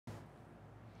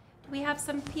We have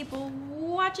some people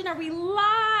watching. Are we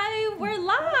live? We're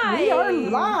live. We are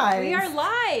live. We are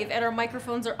live, and our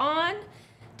microphones are on.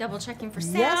 Double checking for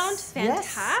sound. Yes,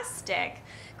 Fantastic.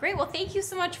 Great. Well, thank you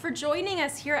so much for joining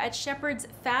us here at Shepherd's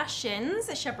Fashions,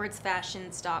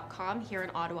 shepherdsfashions.com here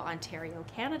in Ottawa, Ontario,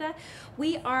 Canada.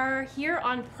 We are here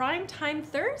on Primetime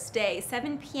Thursday,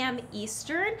 7 p.m.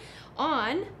 Eastern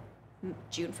on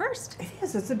June 1st. It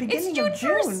is. It's the beginning June of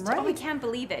June, 1st. right? Oh, we can't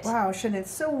believe it. Wow, Shannon,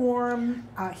 it's so warm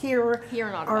here. Here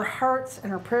in Ottawa. Our hearts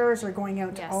and our prayers are going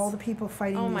out Yes. to all the people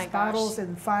fighting Oh my these gosh. battles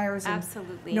and fires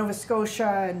Absolutely. in Nova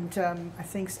Scotia and I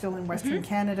think still in Western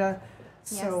Canada.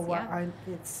 So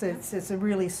Yes, yeah. it's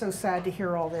really so sad to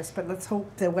hear all this, but let's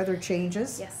hope the weather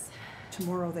changes. Yes.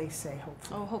 Tomorrow, they say,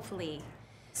 hopefully. Oh, hopefully.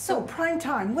 So prime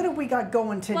time, what have we got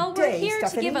going today, Well, we're here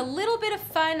Stephanie? to give a little bit of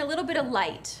fun, a little bit of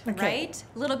light, Okay. right?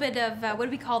 A little bit of, what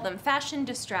do we call them? Fashion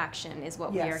distraction is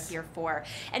what we are Yes. here for.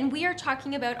 And we are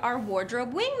talking about our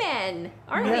wardrobe wingmen,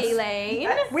 aren't Yes. we, Elaine?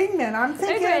 Wingman, I'm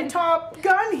thinking Wingman. Top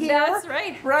Gun here. That's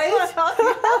right. Right? As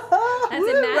a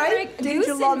Woo, Maverick, right? Didn't Goose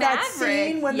you and love that Maverick.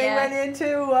 scene when Yeah. they went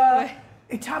into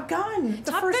Top Gun,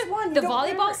 the Top first Gun? one? You The don't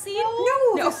volleyball remember? scene?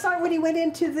 No, No. the song when he went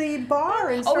into the bar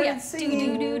and Oh, started yeah.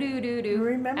 singing. Do. You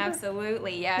remember?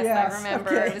 Absolutely. Yes, Yes, I remember.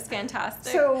 okay. It was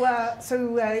fantastic. So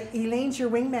Elaine's your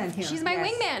wingman here. She's my Yes.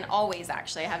 wingman, always,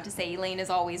 actually. I have to say, Elaine is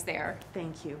always there.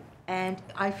 Thank you. And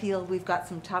I feel we've got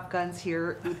some Top Guns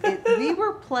here. We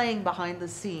were playing behind the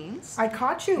scenes. I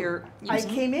caught you. Here. I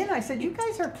came in. I said, "You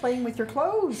guys are playing with your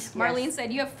clothes." Marlene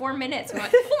said, you have 4 minutes. We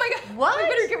went, oh my God, What? we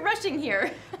better get rushing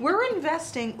here. We're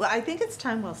investing, well, I think it's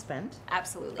time well spent,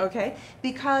 Absolutely. okay?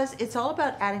 Because it's all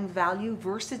about adding value,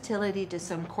 versatility to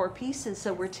some core pieces.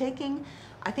 So we're taking,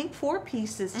 I think, 4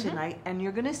 pieces tonight, and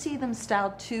you're gonna see them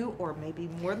styled 2 or maybe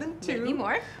more than 2 Maybe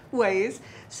more. ways.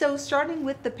 So starting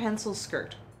with the pencil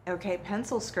skirt. Okay,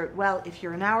 pencil skirt. Well, if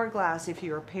you're an hourglass, if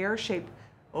you're a pear-shaped,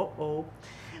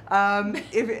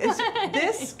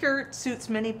 this skirt suits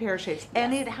many pear shapes,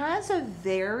 and it has a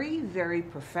very, very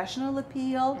professional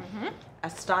appeal, a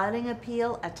styling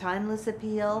appeal, a timeless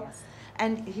appeal,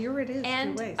 and here it is. 2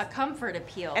 And ways. a comfort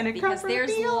appeal. And a because comfort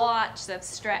there's appeal. lots of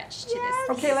stretch to this.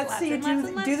 Okay, piece. let's Lots see you and lots and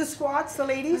do lots. the squats, the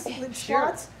ladies. The sure.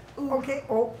 squats. Okay.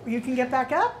 Oh, you can get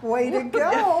back up. Way to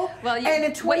go. Well, you- and a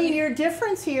what you- 20-year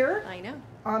difference here. I know.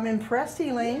 I'm impressed,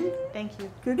 Elaine. Thank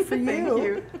you. Good for you. Thank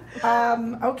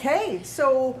you. Okay,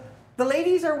 so the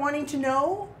ladies are wanting to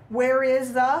know where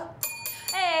is the.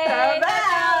 Hey, The the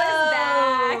bell is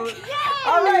back. Yay!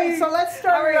 All right, so let's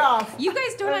start it off. You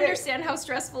guys don't Okay. understand how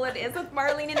stressful it is with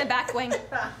Marlene in the back going,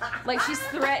 like she's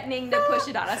threatening to push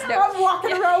it on us. No. I'm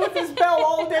walking around with this bell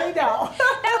all day now.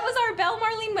 That was our bell,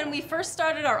 Marlene, when we first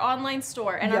started our online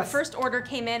store, and our Yes. first order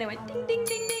came in and went ding, ding,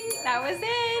 ding, ding. That was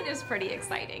it. It was pretty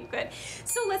exciting. Good.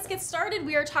 So let's get started.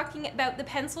 We are talking about the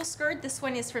pencil skirt. This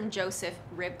one is from Joseph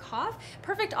Ribkoff.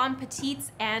 Perfect on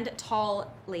petites and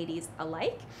tall ladies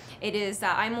alike. It is,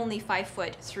 I'm only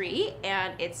 5'3",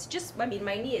 and it's just, I mean,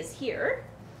 my knee is here.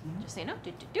 Just so you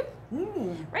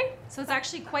know, right? So it's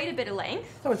actually quite a bit of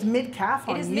length. So it's mid-calf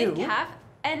on It is you. mid-calf.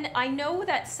 And I know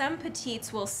that some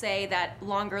petites will say that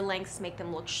longer lengths make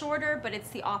them look shorter, but it's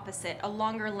the opposite. A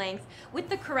longer length with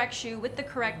the correct shoe, with the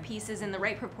correct pieces in the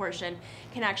right proportion,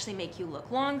 can actually make you look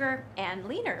longer and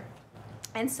leaner.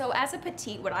 And so as a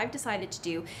petite, what I've decided to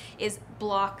do is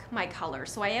block my color.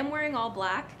 So I am wearing all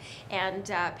black and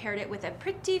paired it with a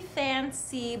pretty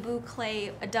fancy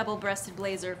boucle, a double-breasted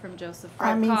blazer from Joseph Ribkoff.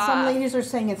 I mean, some ladies are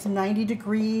saying it's 90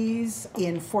 degrees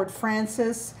in Fort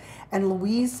Francis, and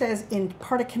Louise says in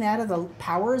part of Canada the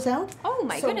power is out. Oh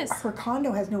my so goodness. Her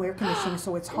condo has no air conditioning,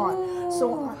 so it's hot.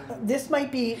 So this might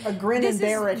be a grin and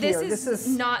bear it here. This is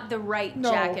not the right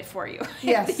No. jacket for you.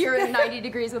 Yes. You're at 90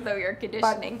 degrees with no air But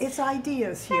conditioning. it's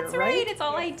ideas here, That's right. It's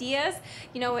all ideas.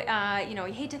 You know,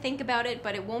 you hate to think about it,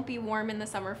 but it won't be warm in the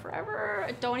summer forever.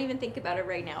 Don't even think about it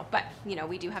right now. But you know,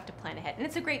 we do have to plan ahead, and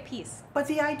it's a great piece. But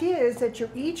the idea is that you're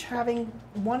each having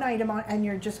one item on, and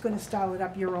you're just going to style it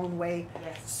up your own way.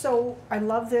 Yes. So I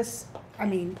love this. I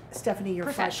mean, Stephanie, you're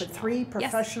Professional. 5'3",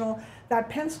 professional. That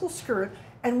pencil skirt,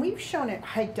 and we've shown it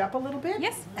hiked up a little bit.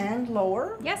 Yes. And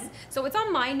lower. Yes. So it's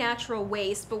on my natural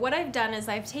waist, but what I've done is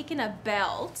I've taken a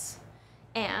belt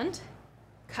and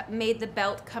made the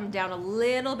belt come down a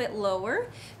little bit lower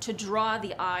to draw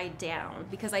the eye down,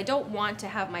 because I don't want to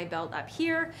have my belt up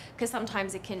here because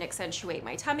sometimes it can accentuate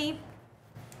my tummy.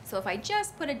 So if I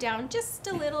just put it down just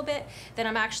a little bit, then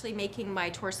I'm actually making my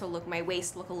torso look, my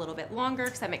waist look a little bit longer,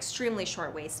 because I'm extremely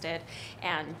short-waisted,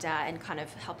 and kind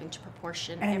of helping to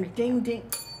proportion And everything. ding, ding.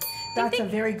 That's ding. a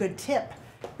very good tip.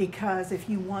 because if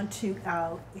you want to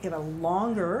get a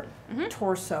longer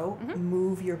torso,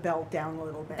 move your belt down a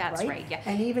little bit, That's right, yeah.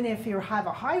 And even if you have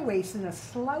a high waist and a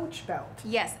slouch belt.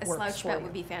 Yes, a works slouch for belt you.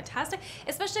 would be fantastic,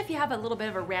 especially if you have a little bit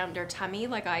of a rounder tummy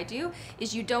like I do,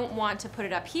 is you don't want to put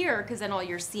it up here because then all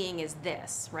you're seeing is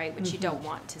this, right, which you don't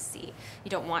want to see.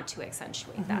 You don't want to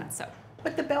accentuate that, so.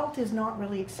 But the belt is not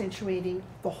really accentuating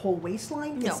the whole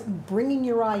waistline. No. It's bringing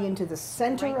your eye into the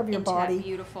center Right of your into that body,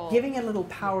 beautiful- giving a little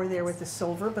power there with the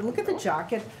silver. But look at the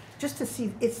jacket, just to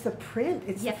see, it's the print,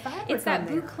 it's Yeah, the fabric it's that on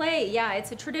there. boucle. Yeah,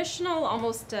 it's a traditional,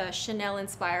 almost Chanel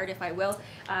inspired, if I will,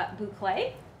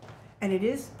 boucle. And it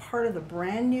is part of the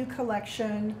brand new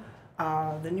collection,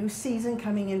 the new season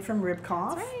coming in from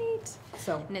Ribkoff. Right.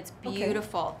 So, And it's okay.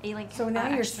 beautiful. Aileen, So now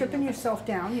you're actually, stripping no, yourself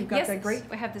down. You've got yes, that great.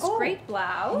 I have this Oh, great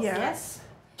blouse. Yes.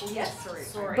 Yes,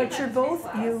 sorry. But you're That's both.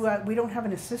 my blouse. We don't have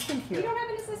an assistant We here. don't have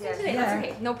an assistant Yes. today. Yeah. That's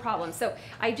okay. No problem. So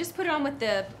I just put it on with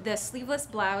the sleeveless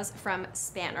blouse from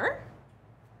Spanner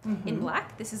in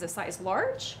black. This is a size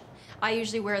large. I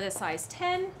usually wear the size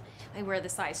 10. I wear the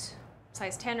size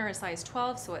 10 or a size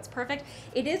 12, so it's perfect.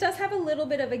 Does have a little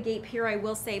bit of a gape here, I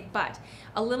will say, but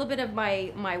a little bit of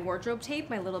my wardrobe tape,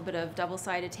 my little bit of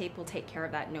double-sided tape will take care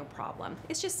of that, no problem.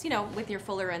 It's just, with your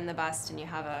fuller in the bust and you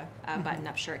have a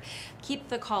button-up shirt. Keep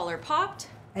the collar popped.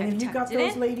 And I've have you got tucked it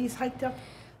those in. ladies hiked up?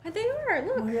 They are,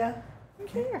 look. Oh yeah.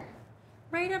 Right there.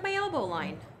 Right at my elbow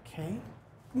line. Okay.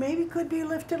 Maybe could be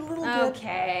lifted a little bit.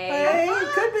 Okay. Hey, it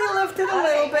could be lifted a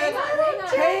little bit. hang on.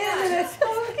 Hey, a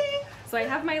minute. So I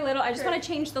have my little, I just want to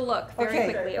change the look very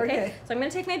Okay, quickly, okay? okay. So I'm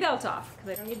going to take my belt off because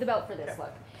I don't need the belt for this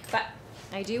look. But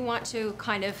I do want to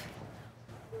kind of,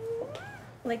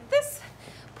 like this,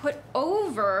 put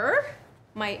over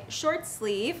my short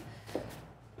sleeve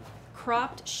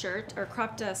cropped shirt or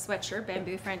cropped sweatshirt,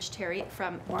 bamboo French terry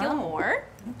from Wow. Gilmore.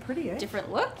 Oh, pretty, eh?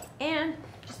 Different look, and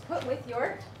just put with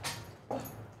your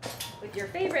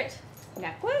favorite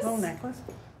necklace. Little necklace.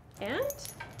 And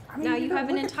I mean, now you know, have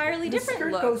an look at- entirely the different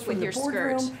skirt look goes from with the your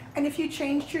boardroom, skirt. And if you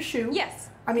changed your shoe, Yes.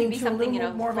 I mean, Maybe to a something,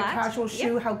 little more of a flat. casual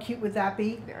shoe, Yep. how cute would that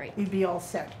be? Very. You'd be all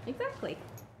set. Exactly.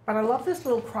 But I love this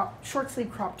little short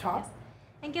sleeve crop top.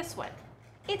 And guess what?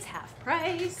 It's half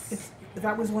price.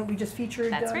 That was one we just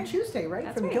featured That's right. Tuesday, right?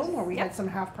 That's From right. Gilmore, we Yep. had some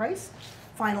half price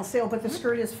final sale, but the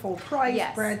skirt is full price.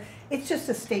 Yes. Brand. It's just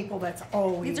a staple that's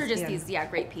always These are just in. these,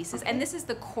 great pieces. And this is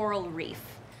the Coral Reef.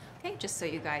 Okay, just so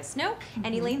you guys know.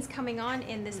 And Elaine's coming on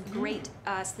in this great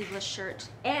sleeveless shirt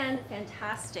and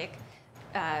fantastic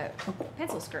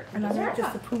pencil skirt. And I like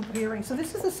just the poop earring. So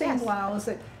this is the same Yes. blouse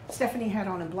that Stephanie had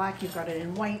on in black. You've got it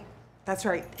in white. That's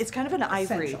right. It's kind of an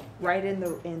ivory, Essential. right in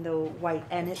the white,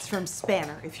 and it's from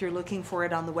Spanner. If you're looking for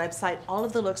it on the website, all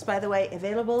of the looks, by the way,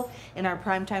 available in our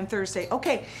Primetime Thursday.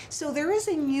 Okay, so there is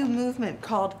a new movement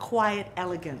called Quiet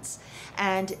Elegance,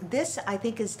 and this I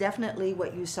think is definitely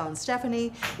what you saw in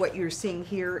Stephanie. What you're seeing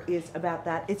here is about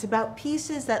that. It's about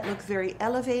pieces that look very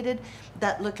elevated,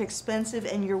 that look expensive,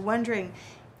 and you're wondering,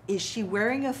 is she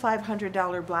wearing a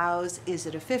 $500 blouse? Is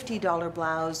it a $50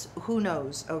 blouse? Who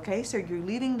knows? Okay, so you're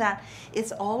leaving that.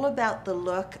 It's all about the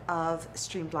look of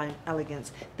streamlined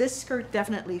elegance. This skirt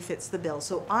definitely fits the bill.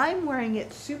 So I'm wearing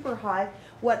it super high.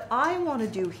 What I want to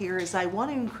do here is I want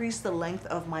to increase the length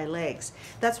of my legs.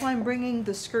 That's why I'm bringing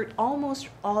the skirt almost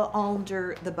all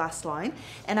under the bust line.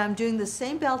 And I'm doing the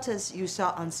same belt as you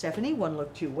saw on Stephanie, one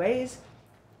look two ways.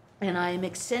 And I am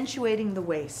accentuating the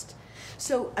waist.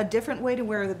 So a different way to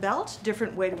wear the belt,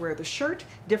 different way to wear the shirt,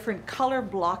 different color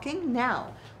blocking.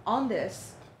 Now, on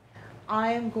this,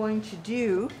 I am going to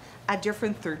do a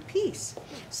different third piece.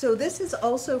 So this is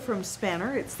also from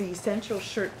Spanner. It's the essential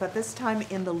shirt, but this time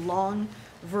in the long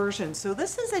version. So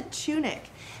this is a tunic,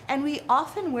 and we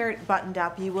often wear it buttoned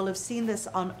up. You will have seen this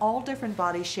on all different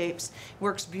body shapes.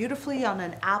 Works beautifully on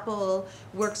an apple,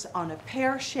 works on a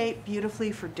pear shape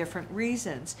beautifully for different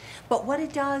reasons. But what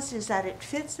it does is that it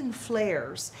fits in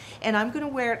flares, and I'm going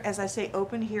to wear it, as I say,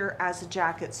 open here as a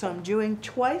jacket. So I'm doing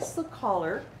twice the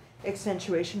collar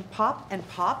accentuation, pop and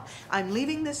pop. I'm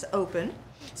leaving this open.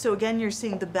 So again, you're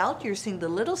seeing the belt, you're seeing the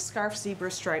little scarf zebra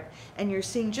stripe, and you're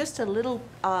seeing just a little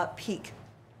peak.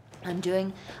 I'm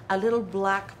doing a little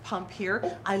black pump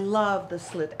here. I love the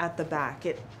slit at the back.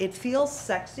 It feels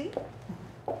sexy.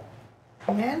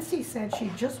 Nancy said she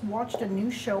just watched a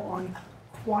new show on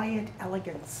quiet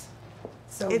elegance.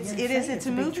 So It's a big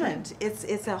movement. trend.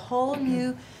 It's a whole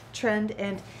new trend,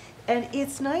 and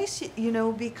it's nice,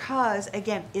 because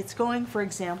again, it's going, for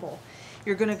example,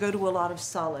 you're going to go to a lot of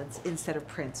solids instead of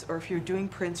prints, or if you're doing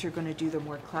prints, you're going to do the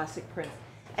more classic prints.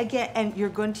 Again, and you're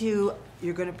going to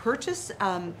you're going to purchase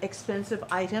expensive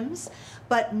items,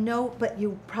 but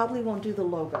you probably won't do the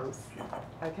logos.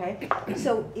 Okay,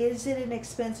 so is it an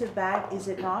expensive bag? Is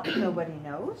it not? Nobody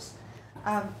knows.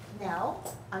 Now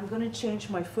I'm going to change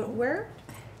my footwear.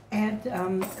 And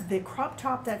the crop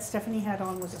top that Stephanie had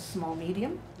on was a small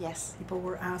medium. Yes. People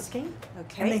were asking.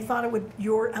 Okay. And they thought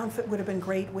your outfit would have been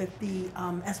great with the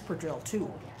espadrille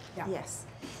too. Yeah. Yes.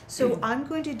 So I'm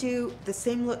going to do the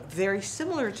same look, very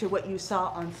similar to what you saw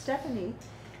on Stephanie,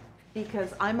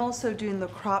 because I'm also doing the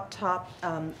crop top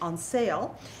on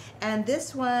sale. And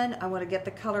this one, I want to get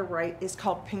the color right, is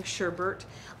called Pink Sherbet.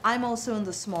 I'm also in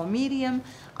the small medium.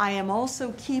 I am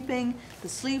also keeping the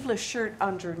sleeveless shirt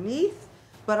underneath,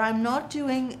 but I'm not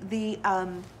doing the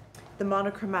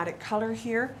monochromatic color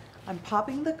here. I'm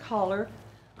popping the collar.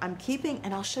 I'm keeping,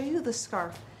 and I'll show you the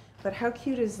scarf. But how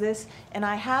cute is this? And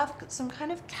I have some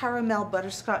kind of caramel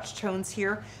butterscotch tones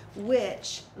here,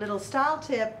 which, little style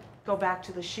tip, go back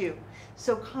to the shoe.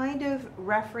 So kind of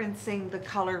referencing the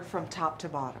color from top to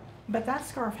bottom. But that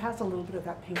scarf has a little bit of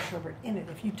that pink sherbet in it.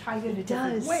 If you tied it a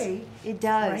different way, it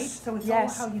does. Right? So it's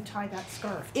yes. all how you tie that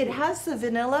scarf. It too. has the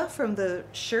vanilla from the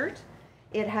shirt.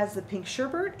 It has the pink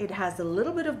sherbet. It has a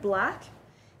little bit of black,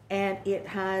 and it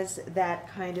has that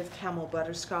kind of camel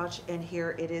butterscotch. And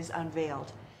here it is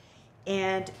unveiled.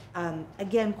 And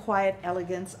again, quiet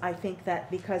elegance. I think that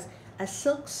because a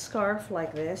silk scarf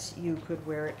like this, you could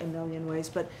wear it a million ways.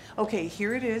 But okay,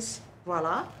 here it is.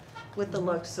 Voila, with the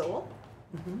lug sole.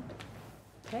 Mm-hmm.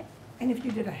 Okay. And if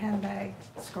you did a handbag,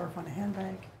 scarf on a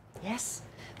handbag. Yes,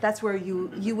 that's where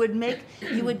you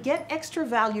would get extra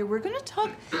value. We're going to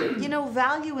talk,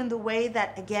 value in the way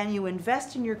that, again, you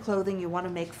invest in your clothing. You want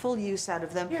to make full use out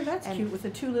of them. Yeah, that's cute with the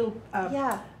two little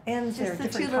ends there, the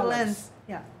different two little colors. ends.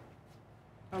 Yeah.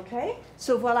 Okay.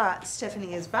 So voila,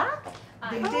 Stephanie is back.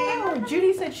 Ding ding. Oh,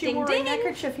 Judy said she Ding, wore ding. a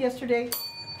neckerchief yesterday,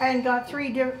 and got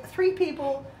three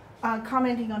people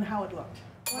commenting on how it looked.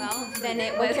 Well, then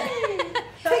it was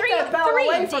Take that bell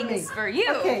away three from me. dings for you.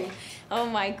 Okay. Oh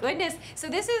my goodness. So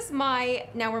this is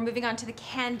now we're moving on to the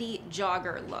candy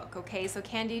jogger look, okay? So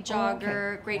candy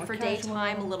jogger, okay. great More for casual.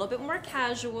 daytime, a little bit more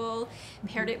casual.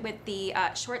 Paired it with the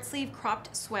short sleeve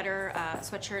cropped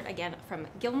sweatshirt, again from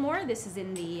Gilmore. This is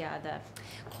in the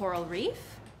Coral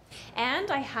Reef.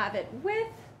 And I have it with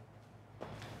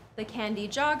the candy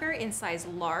jogger in size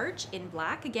large in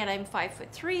black. Again, I'm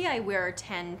 5'3". I wear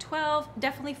 10, 12,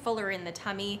 definitely fuller in the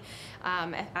tummy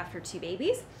after 2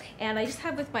 babies. And I just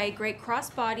have with my great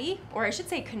crossbody, or I should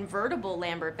say convertible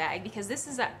Lambert bag, because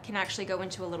this can actually go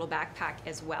into a little backpack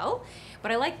as well.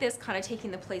 But I like this kind of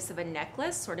taking the place of a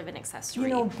necklace, sort of an accessory.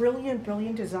 Brilliant,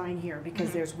 brilliant design here,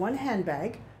 because there's one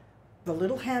handbag. The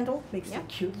little handle makes a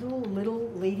cute little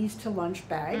ladies to lunch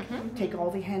bag. Take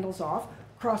all the handles off.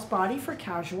 Crossbody for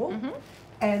casual,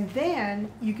 and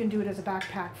then you can do it as a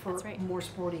backpack for more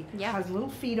sporty. Yeah. Has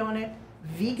little feet on it,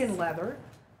 vegan leather.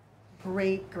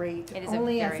 Great. It is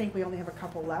I think we only have a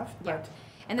couple left, but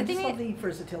and the I thing just love the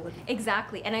versatility.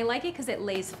 Exactly, and I like it because it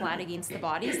lays flat against the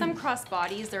body. Some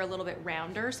crossbodies, they're a little bit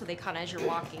rounder, so they kind of, as you're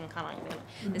walking, kind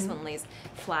of this one lays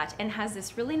flat and has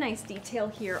this really nice detail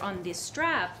here on this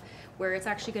strap where it's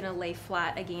actually going to lay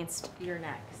flat against your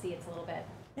neck. See, it's a little bit.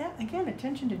 Yeah, again,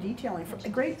 attention to detailing for a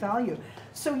great value.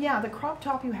 So yeah, the crop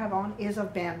top you have on is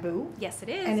of bamboo. Yes, it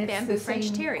is. And it's Bamboo the French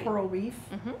same terry. coral reef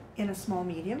in a small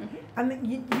medium. And then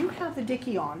you have the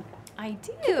dickie on. I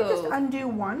do. Can you just undo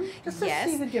one, just to Yes,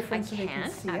 see the difference I so they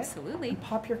can see absolutely. it. And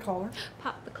pop your collar,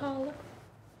 Pop the collar.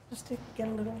 just to get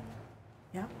a little,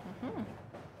 yeah.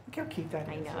 Look how cute that is.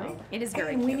 I know. Right? It is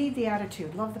very And we cute. need the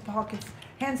attitude. Love the pockets,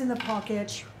 hands in the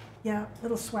pocket. Yeah,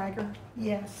 little swagger.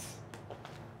 Yes,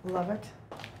 love it.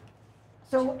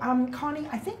 So, Connie,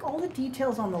 I think all the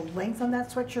details on the length on that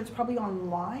sweatshirt's probably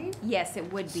online. Yes,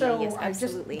 it would be. So yes, I just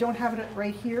absolutely. don't have it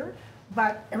right here,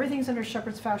 but everything's under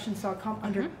shepherdsfashions.com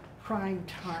under Prime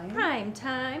Time. Prime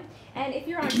time. And if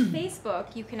you're on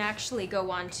Facebook, you can actually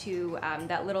go on to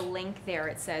that little link there.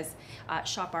 It says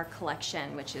shop our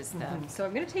collection, which is the. So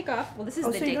I'm going to take off. Well, this is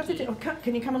Oh, the so you got the dickie.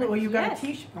 can you come a little? Well, you got Yes, a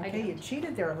t-shirt. I Okay, do. you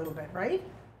cheated there a little bit, right?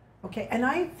 Okay, and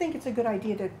I think it's a good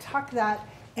idea to tuck that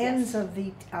ends of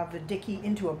the dickie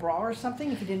into a bra or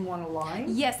something if you didn't want a line.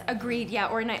 Yes, agreed. Yeah,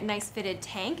 or a nice fitted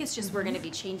tank. It's just we're going to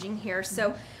be changing here.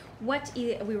 So, what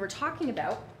we were talking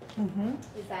about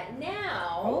is that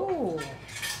now Oh,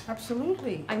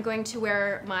 absolutely. I'm going to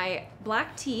wear my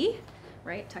black tee,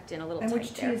 right, tucked in a little And tight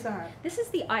which tee there. is that? This is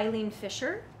the Eileen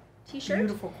Fisher t-shirt.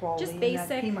 Beautiful quality. Just in basic,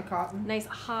 that Pima cotton. nice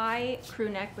high crew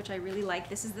neck, which I really like.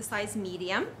 This is the size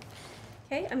medium.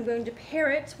 Okay, I'm going to pair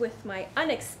it with my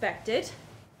unexpected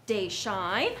Day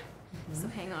Shine So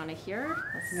hang on here.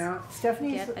 Let's Now,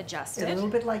 Stephanie's get a adjusted. little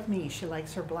bit like me. She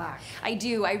likes her black. I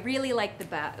do. I really like the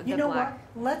You know black.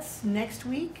 what? Let's next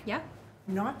week Yeah.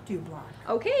 not do black.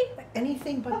 Okay.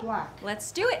 Anything but black.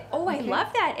 Let's do it. Oh, I Okay.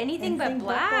 love that. Anything but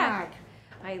black.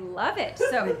 I love it. So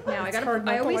now I It's gotta. hard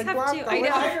not I to always like have black, to. though. I The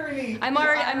know. irony. I'm The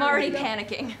already irony.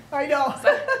 panicking. I know.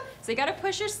 So you gotta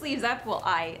push your sleeves up. Well,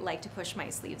 I like to push my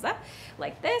sleeves up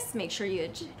like this. Make sure you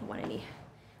don't want any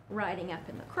riding up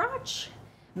in the crotch.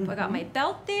 I got my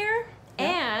belt there,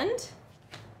 and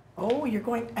Oh, you're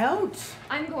going out.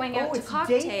 I'm going out to it's date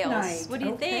cocktails. night. What do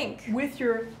you Okay. think? With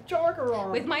your jogger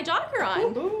on. With my jogger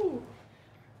on. Woohoo.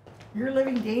 You're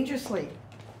living dangerously.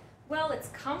 Well, it's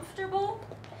comfortable.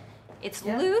 It's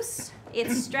Yeah. loose.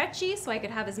 It's stretchy, so I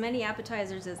could have as many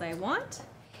appetizers as I want.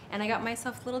 And I got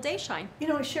myself a little day shine. You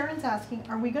know, Sharon's asking,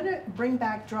 are we going to bring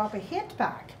back Drop a Hint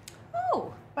back?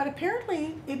 Oh, But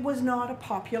apparently, it was not a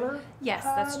popular Yes,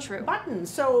 that's true. button.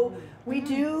 So we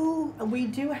do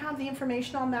have the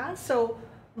information on that. So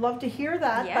love to hear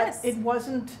that. Yes. But it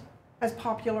wasn't as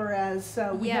popular as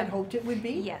we Yeah. had hoped it would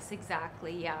be. yes,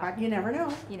 exactly. Yeah. But you never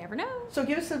know. You never know. So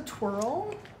give us a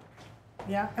twirl.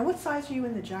 Yeah. And what size are you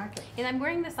in the jacket? And I'm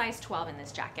wearing the size 12 in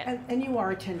this jacket. And you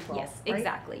are a 10-12. Yes, right?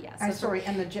 exactly. Yes. I'm sorry.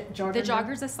 And the jogger. The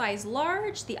jogger's a size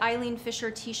large. The Eileen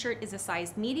Fisher t-shirt is a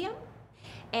size medium.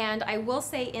 And I will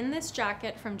say in this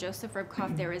jacket from Joseph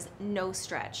Ribkoff, there is no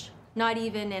stretch, not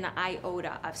even an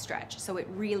iota of stretch. So it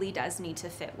really does need to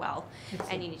fit well,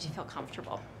 and you need to feel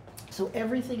comfortable. So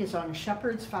everything is on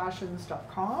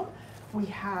shepherdsfashions.com. We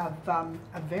have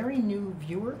a very new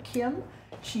viewer, Kim.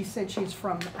 She said she's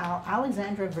from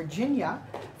Alexandria, Virginia.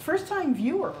 First time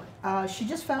viewer. She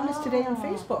just found us today on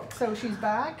Facebook. So she's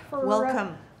back for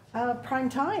Welcome. Prime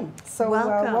time. So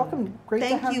Welcome. welcome. Great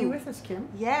Thank to have you. you. with us, Kim.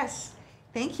 Yes.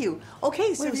 Thank you.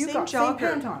 Okay, so What have you same got? jogger.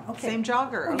 Same pant on. Okay. Same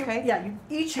jogger, Oh, you- okay? Yeah, you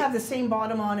each have the same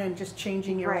bottom on and just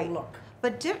changing your Right. own look.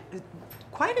 But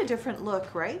quite a different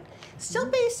look, right? Still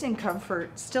based in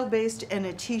comfort, still based in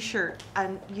a t-shirt.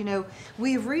 And, you know,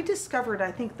 we've rediscovered,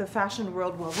 I think, the fashion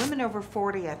world, well, women over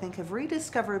 40, I think, have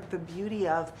rediscovered the beauty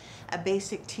of a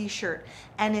basic t-shirt.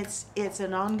 And it's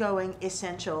an ongoing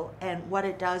essential. And what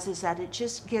it does is that it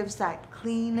just gives that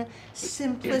clean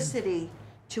simplicity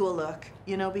to a look,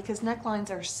 you know, because necklines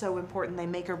are so important. They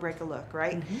make or break a look,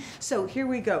 right? So here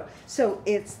we go. So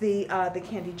it's the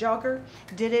candy jogger.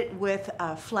 Did it with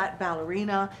a flat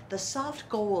ballerina. The soft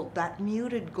gold, that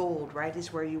muted gold, right,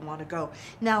 is where you want to go.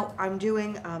 Now I'm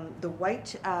doing the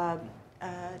white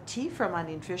tee from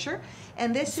Eileen Fisher,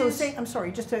 and this So is same, I'm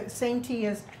sorry, just the same tee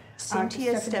as same tee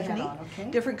as Stephanie Stephanie. had on,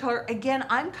 okay? Different color. Again,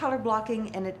 I'm color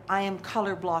blocking, and I am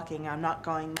color blocking. I'm not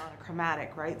going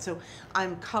monochromatic, right? So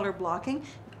I'm color blocking.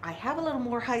 I have a little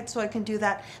more height, so I can do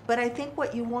that. But I think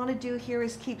what you want to do here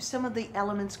is keep some of the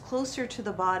elements closer to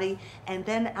the body, and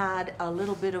then add a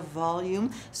little bit of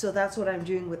volume. So that's what I'm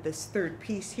doing with this third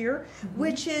piece here,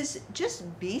 which is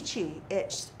just beachy.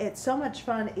 It's so much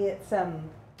fun. It's Yeah,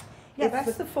 it's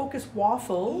that's the Focus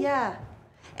waffle. yeah,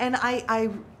 and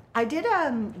I did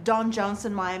Don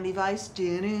Johnson Miami Vice.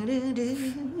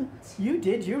 Do-do-do-do. You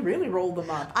did. You really rolled them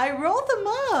up. I rolled them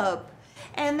up,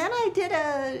 and then I did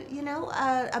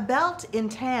a belt in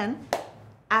tan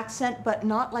accent, but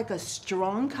not like a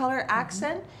strong color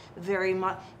accent. Very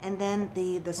much, and then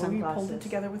the Oh, you sunglasses. pulled it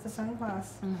together with the sunglass.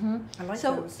 I like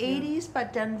So those. yeah. 80s,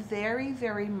 but done very,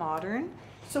 very modern.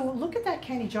 So look at that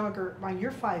candy jogger.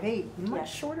 You're 5'8", much Yes.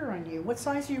 shorter on you. What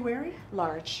size are you wearing?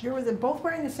 Large. You're both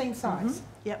wearing the same size.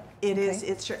 Yep, it is.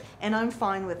 Okay. It's and I'm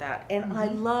fine with that. And I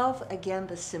love again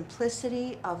the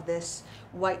simplicity of this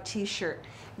white T-shirt.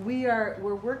 We're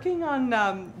working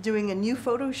on doing a new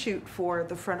photo shoot for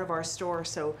the front of our store.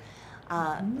 So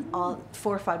all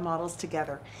 4 or 5 models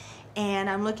together, and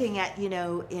I'm looking at, you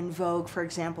know, in Vogue, for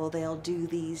example, they'll do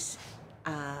these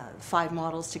 5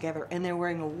 models together, and they're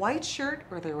wearing a white shirt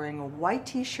or they're wearing a white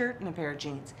T-shirt and a pair of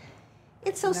jeans.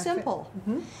 It's so And that's it. simple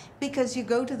because you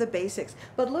go to the basics.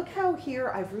 But look how here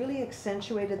I've really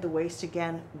accentuated the waist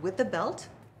again with the belt,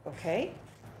 okay,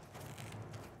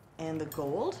 and the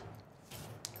gold.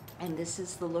 And this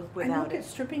is the look And without look at it.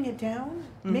 stripping it down.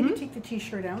 Maybe take the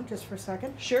T-shirt out just for a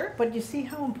second. Sure. But you see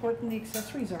how important the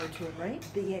accessories are to it, right?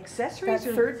 The accessories That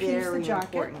are third piece, the very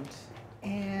jacket. important.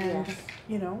 And Yes.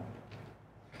 you know,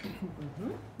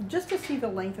 just to see the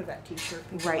length of that T-shirt,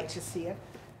 people like Right. to see it.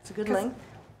 It's a good 'Cause-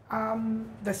 length.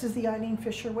 This is the Eileen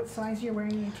Fisher. What size you're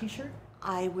wearing in your T-shirt?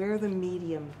 I wear the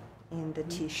medium in the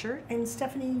T-shirt. And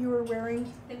Stephanie, you were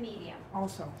wearing The medium.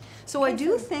 also. So I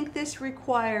do Okay. think this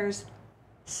requires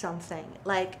something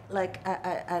like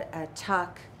a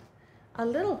tuck, a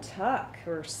little tuck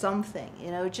or something,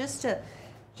 you know, just to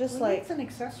just Well, like it's an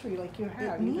accessory like you have. it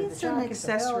Either the needs an jacket, the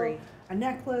accessory, belt, a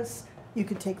necklace. You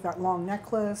could take that long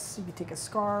necklace. You could take a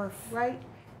scarf. right?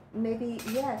 Maybe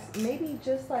yes, maybe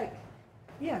just like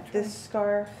Yeah. try- this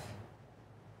scarf,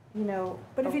 you know.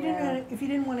 But if you around.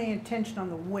 didn't want any attention on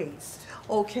the waist,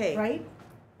 Okay, right?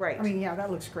 right. I mean, yeah, that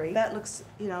looks great. That looks,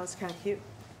 you know, it's kind of cute.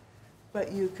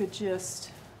 But you could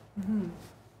just. Mhm.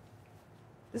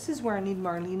 This is where I need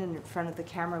Marlene in front of the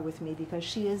camera with me because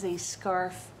she is a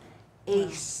scarf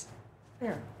ace.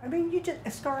 There. I mean,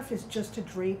 a scarf is just to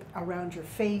drape around your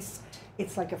face.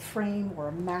 It's like a frame or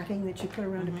a matting that you put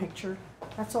around a picture.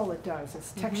 That's all it does.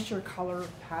 It's texture, color,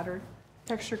 pattern.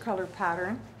 Texture, color,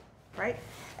 pattern, right?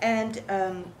 And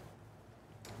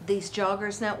these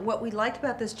joggers. Now, what we liked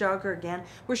about this jogger again,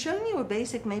 we're showing you a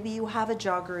basic. Maybe you have a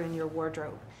jogger in your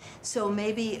wardrobe. So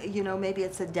maybe, you know, maybe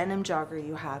it's a denim jogger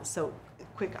you have. So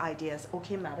quick ideas.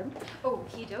 Okay, madam.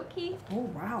 Okie dokie. Oh,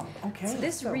 wow. Okay. So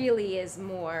this really is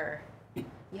more,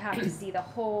 you have to see the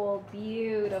whole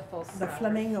beautiful The scarf.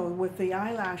 flamingo with the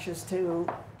eyelashes to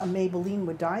a Maybelline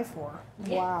would die for.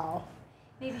 Yeah. Wow.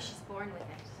 Maybe she's born with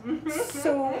it.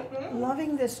 So,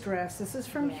 loving this dress. This is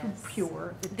from Yes.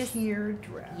 Pure, the This- tiered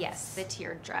dress. Yes, the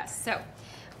tiered dress. So,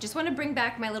 just want to bring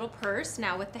back my little purse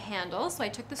now with the handle. So I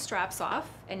took the straps off,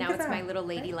 and now Look at it's my that. little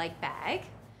Okay. ladylike bag,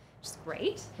 which is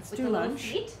great. Let's with do the little lunch.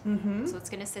 feet. Mm-hmm. So it's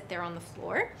going to sit there on the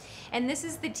floor. And this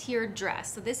is the tiered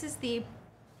dress. So this is the,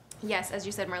 yes, as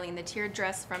you said, Marlene, the tiered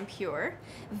dress from Pure.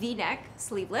 V-neck,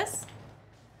 sleeveless.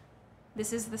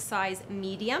 This is the size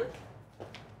medium.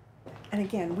 And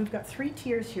again, we've got 3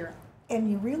 tiers here. And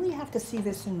you really have to see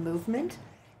this in movement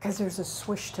because there's a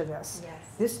swish to this. Yes.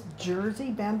 This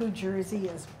jersey, bamboo jersey,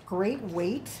 is great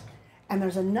weight. And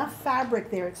there's enough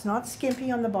fabric there. It's not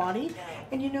skimpy on the body.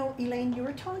 And you know, Elaine, you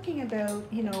were talking about,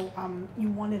 you know, you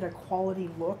wanted a quality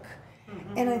look.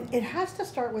 And it has to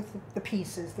start with the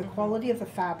pieces, the quality of the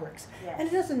fabrics. Yes. And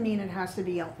it doesn't mean it has to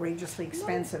be outrageously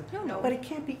expensive. no. But it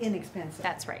can't be inexpensive.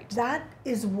 That's right. That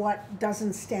is what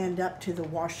doesn't stand up to the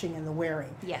washing and the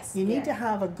wearing. Yes. You need Yes. to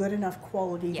have a good enough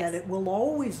quality Yes. that it will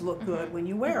always look good when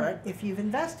you wear it if you've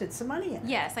invested some money in it.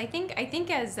 Yes, I think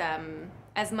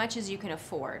as much as you can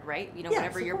afford, right? You know, Yes,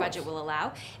 whatever of your budget course. will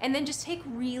allow. And then just take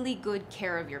really good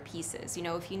care of your pieces. You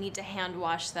know, if you need to hand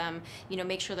wash them, you know,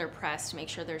 make sure they're pressed, make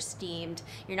sure they're steamed.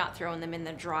 You're not throwing them in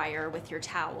the dryer with your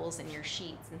towels and your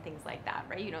sheets and things like that,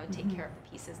 right? You know, take care of the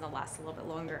pieces and they'll last a little bit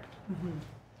longer.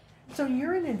 So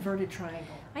you're an inverted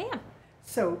triangle. I am.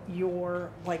 So you're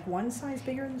like one size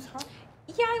bigger than the top?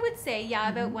 Yeah, I would say, yeah,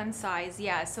 about one size.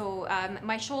 Yeah, so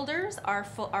my shoulders are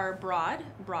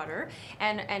broader,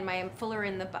 and I'm fuller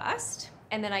in the bust.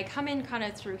 And then I come in kind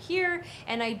of through here,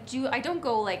 and I don't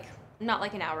go like, not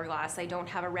like an hourglass. I don't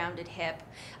have a rounded hip.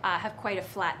 Have quite a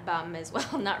flat bum as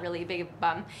well, not really a big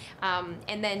bum.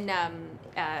 And then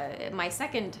my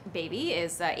second baby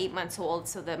is 8 months old,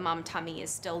 so the mom tummy is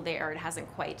still there. It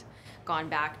hasn't quite gone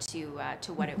back to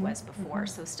what it was before,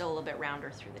 so still a little bit rounder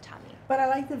through the tummy. But I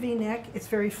like the V-neck. It's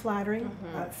very flattering.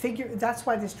 That's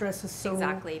why this dress is so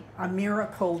Exactly. a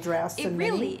miracle dress. It in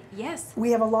many. really, yes.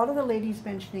 We have a lot of the ladies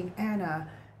mentioning Anna,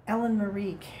 Ellen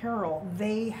Marie, Carol.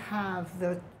 They have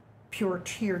the Pure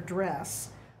tier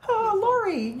dress. Oh,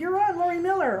 Lori, you're on. Lori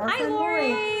Miller, our Hi, friend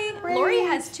Lori. Great. Lori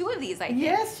has 2 of these, I think.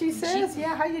 Yes, she says.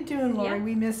 Yeah, how you doing, Lori? Yeah.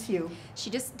 We miss you. She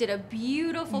just did a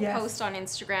beautiful Yes. post on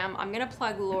Instagram. I'm going to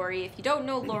plug Lori. If you don't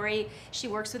know Lori, she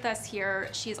works with us here.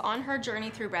 She's on her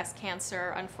journey through breast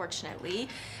cancer, unfortunately.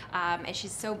 And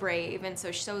she's so brave and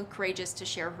so she's so courageous to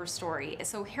share her story.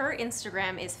 So her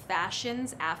Instagram is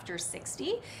fashions after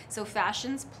 60. So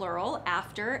fashions plural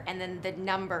after and then the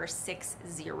number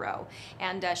 60.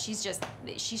 And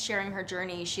she's sharing her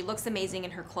journey. She looks amazing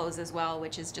in her clothes as well,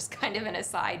 which is just kind of an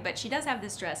aside, but she does have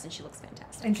this dress and she looks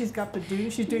fantastic. And she's got the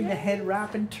do. She's doing the head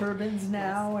wrap and turbans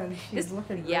now, and she's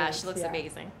looking great. Yeah, she looks Yeah.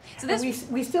 amazing. So And this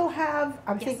we still have,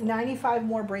 I Yes. think, 95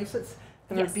 more bracelets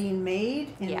that Yes. are being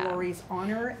made in Yeah. Lori's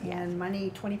honor, and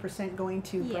money 20% going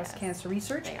to breast Yes. cancer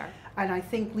research. They are. And I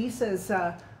think Lisa's,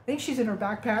 I think she's in her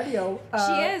back patio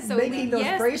She is. So making those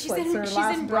yes, bracelets. her she's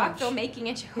last in brunch. Brockville making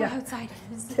it. She'll go Yeah. outside.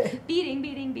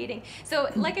 beating. So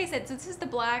like I said, so this is the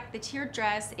black, the tiered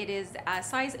dress. It is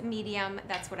size medium.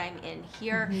 That's what I'm in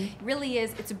here. It really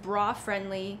is. It's bra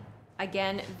friendly.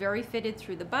 Again, very fitted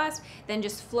through the bust, then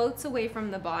just floats away from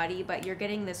the body, but you're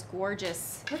getting this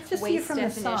gorgeous Let's just see waist it from the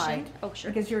definition. side. Oh, sure.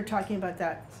 Because you were talking about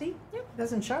that. See? Yep. It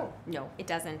doesn't show, No, it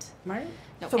doesn't. right?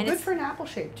 No, So and good it's- for an apple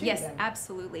shape, too. Yes, then.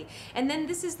 absolutely. And then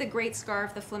this is the great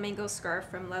scarf, the flamingo scarf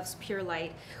from Love's Pure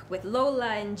Light with Lola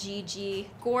and Gigi.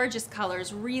 Gorgeous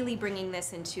colors, really bringing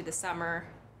this into the summer.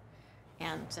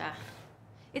 And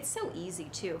it's so easy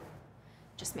too.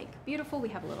 Just make it beautiful. We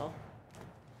have a little,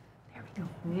 there There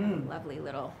we go. Lovely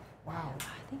little. Wow.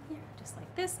 I think yeah, just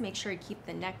like this. Make sure you keep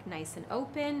the neck nice and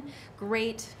open.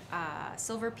 Great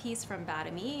silver piece from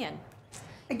Badami, and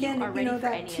Again, are you ready know, for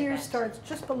that any tier event. starts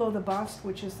just below the bust,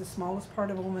 which is the smallest part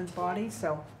of a woman's body,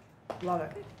 so love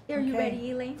it. Are you Okay.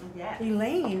 ready, Elaine? Yeah.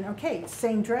 Elaine, okay,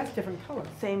 same dress, different color.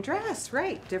 Same dress,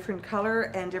 right? Different color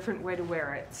and different way to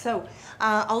wear it. So,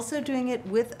 also doing it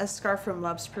with a scarf from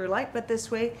Love's Pure Light, but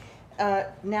this way,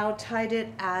 now tied it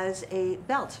as a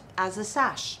belt, as a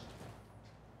sash.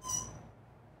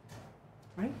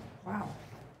 Right? Wow.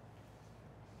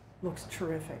 Looks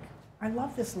terrific. I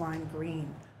love this lime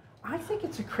green. I think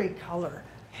it's a great color.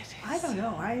 I don't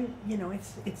know.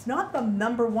 It's not the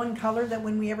number 1 color that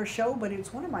when we ever show, but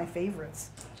it's one of my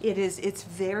favorites. It is. It's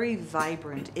very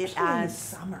vibrant. It Especially in the adds.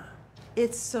 summer.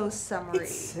 It's so summery. It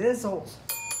sizzles.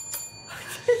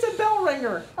 It's a bell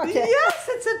ringer. Okay. Yes,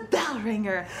 it's a bell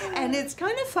ringer, and it's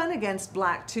kind of fun against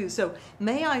black too. So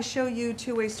may I show you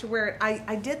 2 ways to wear it?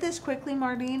 I did this quickly,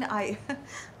 Marlene. I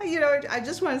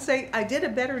just want to say I did a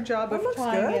better job That of looks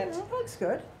tying good. it. That looks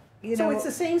good. You So know- it's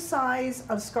the same size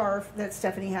of scarf that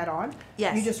Stephanie had on.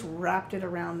 Yes. You just wrapped it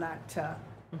around that,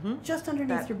 just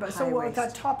underneath That your butt. high So waist.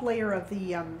 that top layer of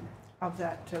the of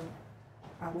that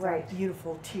Right.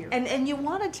 beautiful tier. And you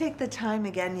want to take the time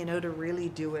again, to really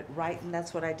do it right, and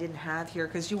that's what I didn't have here,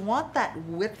 because you want that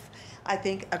width, I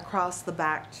think, across the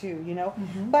back too,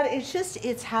 But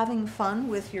it's having fun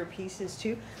with your pieces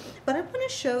too. But I'm going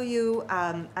to show you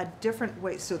a different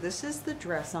way. So this is the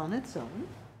dress on its own.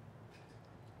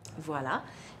 Voila.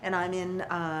 And I'm in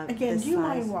Again, this do you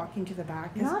mind size. walking to the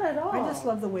back? 'Cause Not at all. I just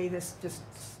love the way this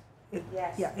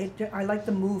Yes. Yeah, I like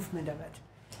the movement of it.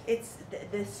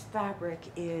 This fabric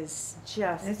is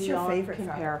just It's your beyond favorite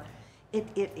compare. It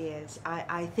is.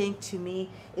 I think to me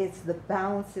it's the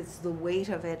balance, it's the weight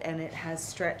of it, and it has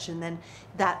stretch, and then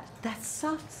that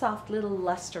soft little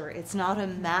luster. It's not a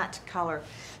matte color.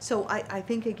 So I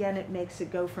think again it makes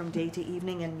it go from day to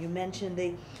evening, and you mentioned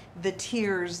the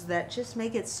tiers that just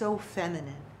make it so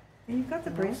feminine. And you've got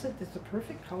the bracelet that's the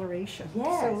perfect coloration.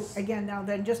 Yes. So again, now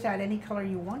then just add any color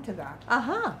you want to that.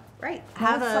 Right.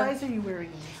 What size are you wearing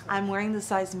in this? I'm wearing the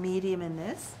size medium in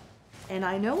this, and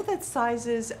I know that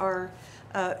sizes are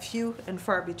few and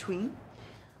far between.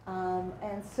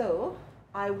 And so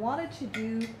I wanted to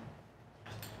do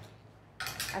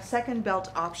a second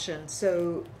belt option.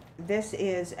 So this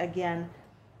is again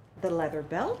the leather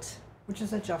belt. Which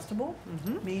is adjustable,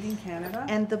 made in Canada.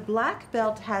 And the black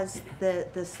belt has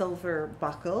the silver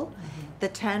buckle. The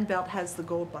tan belt has the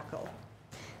gold buckle.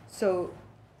 So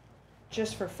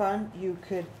just for fun, you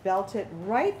could belt it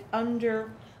right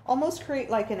under, almost create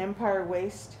like an empire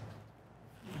waist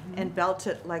and belt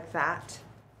it like that.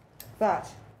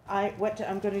 But what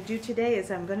I'm going to do today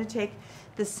is I'm going to take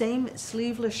the same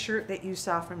sleeveless shirt that you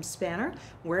saw from Spanner,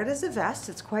 wear it as a vest.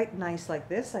 It's quite nice like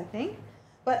this, I think.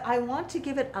 But I want to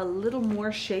give it a little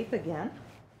more shape again.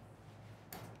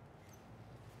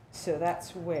 So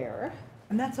that's where.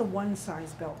 And that's a one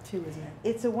size belt too, isn't it?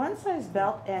 It's a one size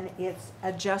belt and it's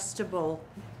adjustable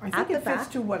I at think the it fits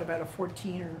back. to what, about a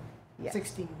 14 or Yes.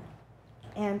 16?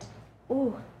 And,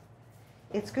 oh,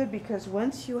 it's good because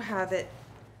once you have it,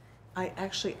 I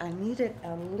need it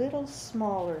a little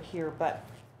smaller here, but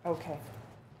okay.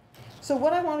 So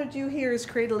what I want to do here is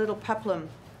create a little peplum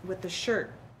with the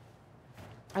shirt.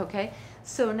 Okay,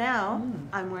 so now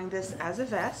I'm wearing this as a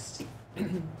vest.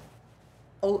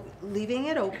 Leaving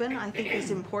it open, I think,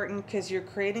 is important because you're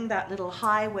creating that little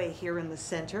highway here in the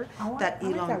center that I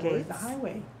like elongates. that word, the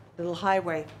highway. Little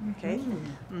highway, okay?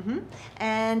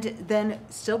 And then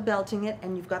still belting it,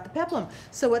 and you've got the peplum.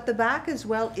 So at the back as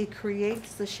well, it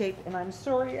creates the shape, and I'm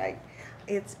sorry,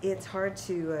 it's hard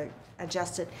to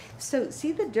adjust it. So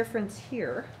see the difference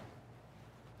here?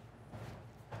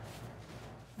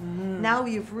 Now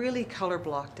you've really color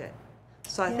blocked it.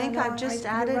 So I think I've just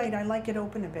added. You're right, I like it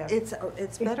open a bit.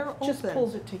 It's better It open. just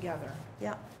pulls it together.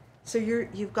 Yeah. So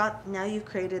you've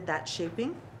created that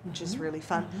shaping, which is really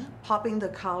fun. Popping the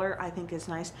collar, I think, is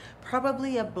nice.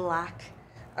 Probably a black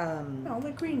No,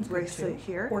 the green's good bracelet too.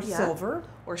 here. Or yeah. silver.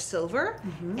 Or silver.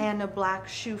 Mm-hmm. And a black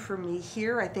shoe for me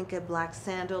here. I think a black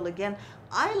sandal. Again,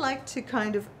 I like to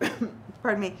kind of,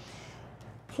 pardon me,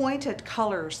 point at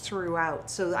colors throughout.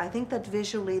 So I think that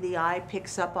visually the eye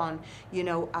picks up on,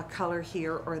 a color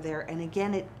here or there. And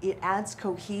again, it adds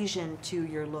cohesion to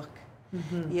your look.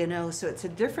 So it's a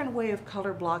different way of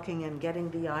color blocking and getting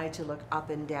the eye to look up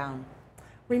and down.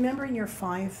 Remembering you're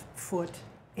 5'8"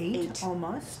 Eight.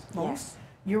 almost, Yes.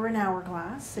 You're an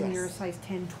hourglass and you're a Yes. size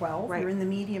 10, 12. Right. You're in the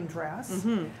medium dress.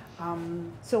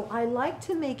 So I like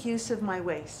to make use of my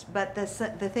waist, but the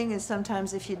thing is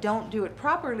sometimes if you don't do it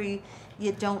properly,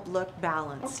 you don't look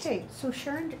balanced. Okay, so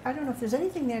Sharon, I don't know if there's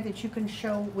anything there that you can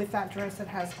show with that dress that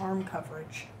has arm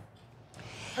coverage.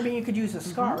 I mean, you could use a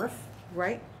scarf,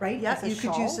 Right? right? Yeah, as a you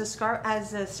could use shawl. a scarf,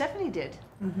 as Stephanie did.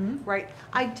 Right.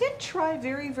 I did try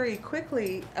very, very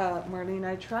quickly, Marlene.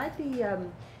 I tried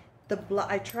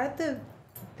I tried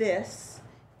this,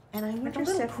 and I Like wonder a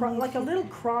little, Stephanie, like if a you- little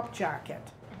crop jacket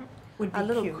would be A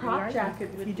little cute, crop right? jacket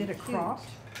If would you be did a cute. cropped.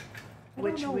 I don't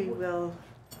which know we wh- will.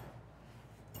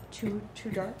 Too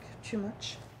dark, too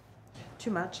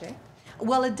much, eh?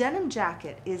 Well, a denim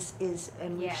jacket is,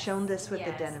 and we've shown this with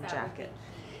the denim jacket.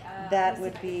 That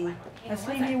would be A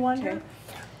sleevey wonder.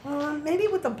 Maybe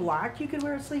with the black, you could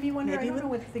wear a sleevey wonder. Maybe I don't know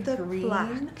with the green. black.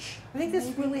 I think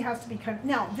this really has to be kind of,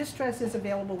 now, this dress is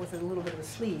available with a little bit of a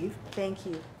sleeve. Thank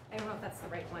you. I don't know if that's the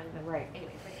right one, but Right.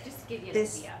 anyway, but just to give you an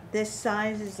This idea. this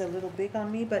size is a little big on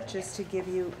me, but just to give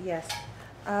you, yes,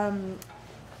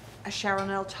 a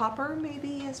Sharonelle topper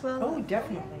maybe as well. Oh,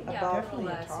 definitely. Yeah,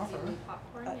 Definitely a Susie topper. Lee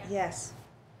popcorn, yeah. Yes.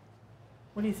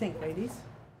 What do you think, ladies?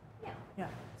 Yeah, Yeah,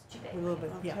 it's too a big. little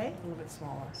bit, yeah, Okay. a little bit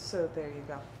smaller. So there you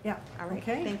go. Yeah, All right.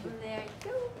 okay. Thank you. There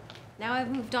you go. Now I've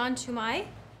moved on to my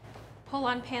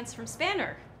pull-on pants from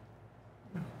Spanner.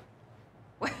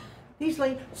 These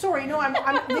ladies, sorry, no,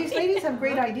 these ladies have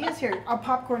great ideas here. A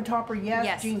popcorn topper, yes.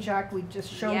 Yes. Jean Jacques, we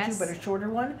just showed you, Yes. but a shorter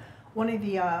one. One of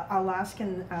the The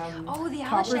Alaskan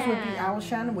toppers would be Alishan.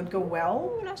 Alishan, would go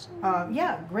well. Ooh, Alishan.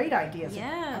 Yeah, great ideas.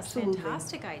 Yes, Absolutely.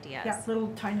 fantastic ideas. Yeah,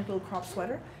 tiny little crop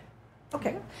sweater.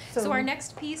 Okay, So our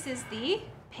next piece is the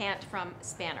pant from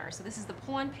Spanner. So this is the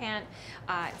pull-on pant.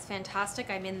 It's fantastic.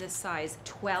 I'm in this size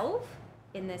 12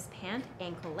 in this pant,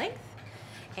 ankle length,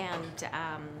 and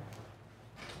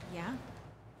yeah.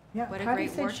 yeah, what a Patty great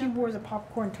said she wardrobe. wore the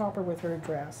popcorn topper with her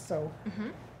dress, so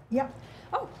yeah,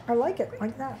 Oh, I like it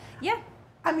like that. yeah.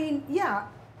 I mean, yeah,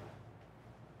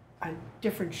 a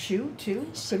different shoe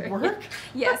too could work.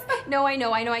 Yes. No, I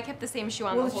know. I kept the same shoe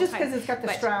on Well, the it's whole just time. because it's got the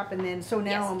but strap, and then so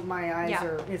now Yes. my eyes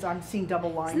Yeah. I'm seeing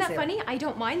double lines Isn't that there. funny? I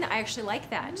don't mind that. I actually like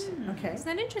that. Okay. Isn't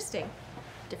that interesting?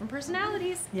 Different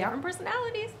personalities. Yeah. Different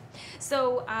personalities.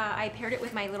 So I paired it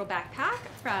with my little backpack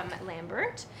from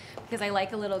Lambert because I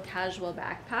like a little casual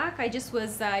backpack. I just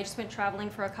went traveling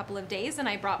for a couple of days and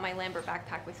I brought my Lambert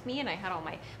backpack with me and I had all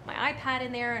my iPad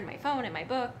in there and my phone and my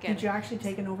book. And Did you actually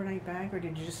take an overnight bag, or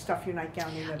did you just stuff your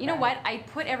nightgown in the you know bag? what? I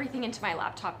put everything into my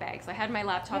laptop bag. So I had my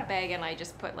laptop Yeah. bag and I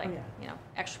just put like, yeah.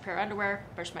 extra pair of underwear,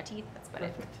 brush my teeth. That's about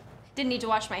it. Perfect. Didn't need to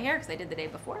wash my hair because I did the day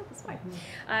before. That's fine.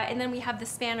 And then we have the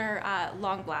Spanner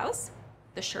long blouse,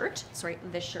 the shirt. Sorry,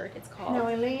 the shirt. It's called. No,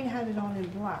 Elaine had it on in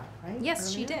black, right?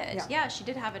 Yes, she Earlier? did. Yeah. Yeah, she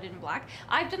did have it in black.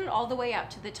 I've done it all the way up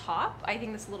to the top. I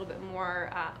think that's a little bit more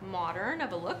modern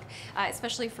of a look,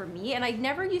 especially for me. And I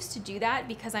never used to do that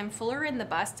because I'm fuller in the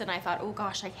bust, and I thought, oh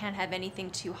gosh, I can't have anything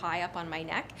too high up on my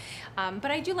neck.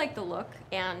 But I do like the look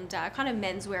and kind of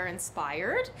menswear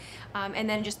inspired, and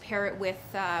then just pair it with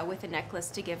a necklace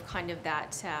to give kind of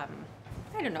that.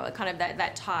 I don't know, kind of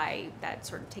that tie, that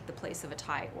sort of take the place of a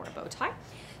tie or a bow tie.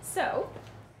 So,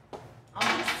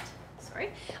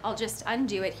 I'll just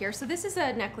undo it here. So this is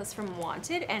a necklace from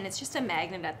Wanted, and it's just a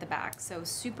magnet at the back, so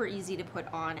super easy to put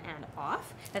on and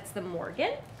off. That's the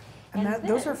Morgan. And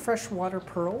those then- are freshwater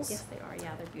pearls. Yes, they are.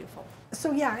 Yeah, they're beautiful.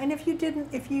 So yeah, and if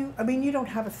you, I mean, you don't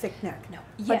have a thick neck. No.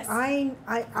 But Yes. I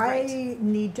Right.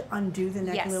 need to undo the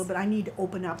neck Yes. a little bit. I need to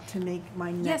open up to make my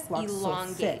neck Yes, look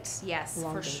elongate. so thick. Yes,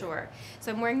 Elongate. for sure.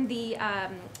 So I'm wearing the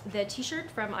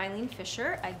T-shirt from Eileen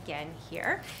Fisher again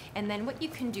here, and then what you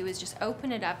can do is just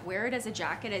open it up, wear it as a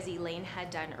jacket, as Elaine had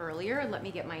done earlier. And let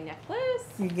me get my necklace.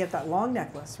 You can get that long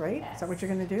necklace, right? Is that what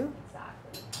you're gonna do?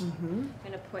 Exactly. Mm-hmm. I'm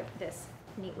gonna put this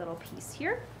neat little piece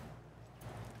here.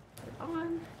 Put it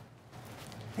on.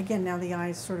 Again, now the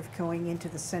eye's sort of going into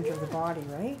the center of the body,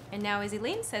 right? And now, as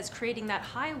Elaine says, creating that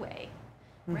highway.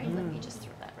 Right. Let me just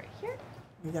throw that right here.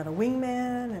 You got a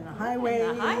wingman and a highway.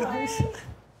 And the highway.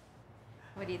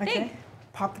 What do you Okay. think?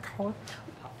 Pop the collar.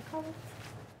 Pop the collar.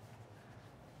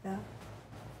 Yeah.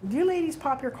 Do you ladies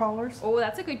pop your collars? Oh,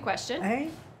 that's a good question.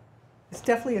 Hey? It's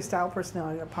definitely a style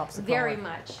personality that pops the collar. Very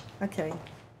much. Okay.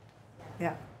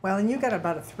 Yeah. Well, and you got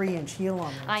about a 3-inch heel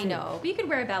on there, I too. know. But you could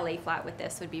wear a ballet flat with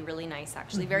this. Would be really nice,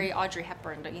 actually. Very Audrey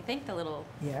Hepburn, don't you think? The little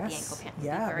the ankle Yes. pant would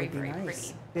Yeah, be very, it would be very nice.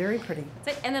 pretty. Very pretty.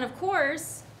 That's it. And then, of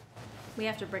course, we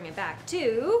have to bring it back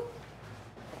to.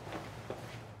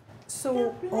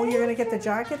 So, oh, you're gonna get the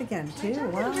jacket again too.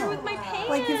 jacket Wow. with my pants.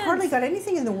 Like you've hardly got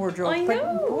anything in the wardrobe, I but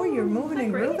know. boy, you're moving Isn't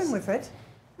and that great? grooving with it.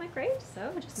 Am I great?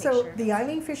 So just make So sure. the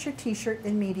Eileen Fisher t-shirt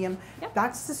in medium, Yep.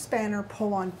 that's the spanner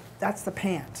pull on, that's the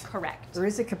pant. Correct. There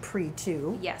is a capri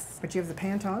too. Yes. But you have the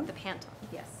pant on? The pant on.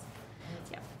 Yes.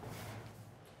 Yeah.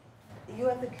 You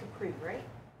have the capri, right?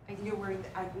 You're wearing,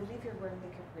 I believe you're wearing the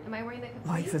capri. Am I wearing the capri?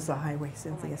 Life is the highway,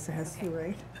 Cynthia God, says. okay. You're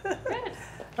right. Good.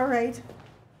 All right.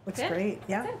 Looks Good. great.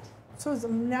 Yeah. That's it. So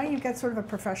now you get sort of a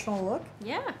professional look.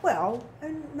 Yeah. Well,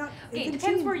 and not. Okay, it can depends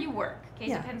change- where you work. Okay,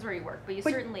 Yeah. it depends where you work, but you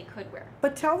But- certainly could wear.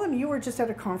 But tell them you were just at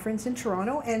a conference in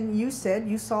Toronto, and you said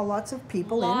you saw lots of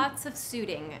people Lots of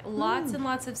suiting, lots Mm. and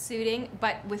lots of suiting,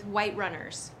 but with white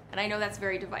runners. And I know that's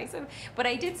very divisive, but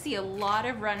I did see a lot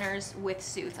of runners with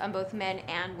suits on both men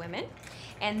and women.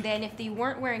 And then if they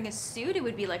weren't wearing a suit, it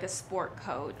would be like a sport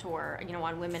coat, or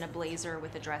on women a blazer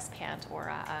with a dress pant, or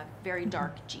a very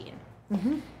dark jean. in.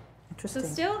 Mm-hmm. So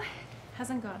Interesting. still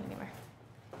hasn't gone anywhere.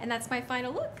 And that's my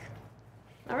final look.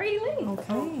 Alrighty, Lee.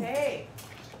 Okay. Okay.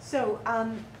 So,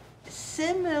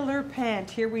 similar pant.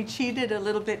 Here we cheated a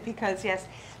little bit because, yes,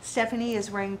 Stephanie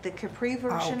is wearing the capri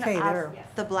version Okay, of there.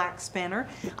 the black spanner.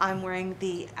 I'm wearing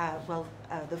the,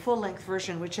 the full-length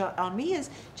version, which on me is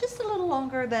just a little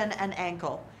longer than an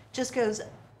ankle. Just goes,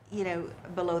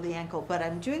 below the ankle. But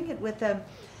I'm doing it with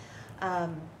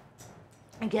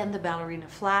again, the ballerina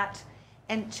flat.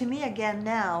 And to me, again,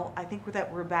 now, I think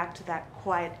that we're back to that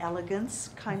quiet elegance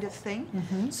kind of thing.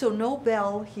 Mhm. So no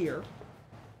bell here.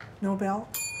 No bell?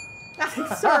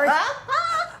 Sorry.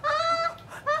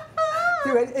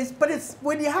 But it's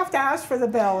when you have to ask for the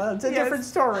bell, it's a Yes. different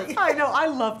story. I know, I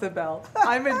love the bell.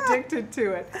 I'm addicted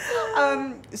to it.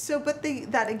 But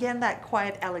that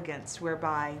quiet elegance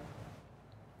whereby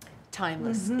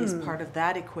timeless is part of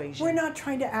that equation. We're not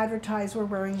trying to advertise we're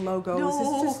wearing logos.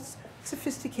 No. It's just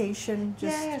sophistication.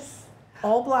 Just Yes.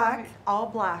 all black All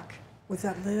black. with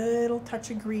that little touch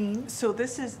of green. So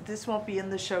this won't be in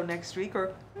the show next week,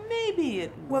 or maybe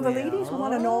it Well, will. the ladies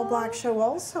want an all black show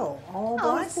also. All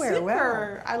black wear. Well,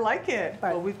 super. I like it.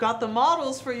 But- Well, we've got the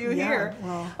models for you Yeah, here.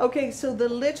 well. Okay, so the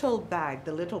little bag.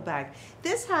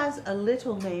 This has a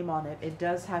little name on it. It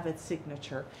does have its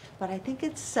signature, but I think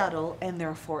it's subtle, and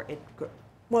therefore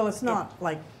well, it's not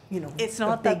like, it's the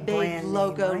not the big brand name,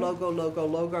 logo, right?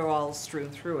 logo all strewn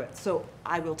through it. So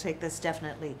I will take this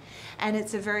definitely. And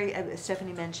it's a very,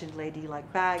 Stephanie mentioned ladylike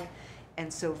bag,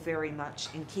 and so very much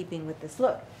in keeping with this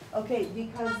look. Okay,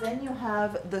 because then you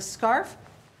have the scarf.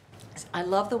 I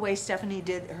love the way Stephanie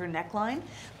did her neckline,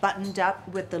 buttoned up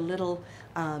with the little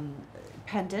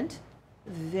pendant.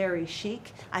 Very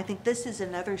chic. I think this is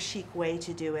another chic way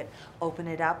to do it. Open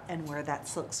it up and wear that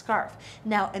silk scarf.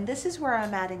 Now, and this is where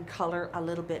I'm adding color a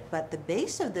little bit, but the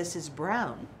base of this is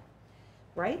brown,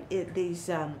 right? These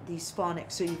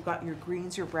phonics. So you've got your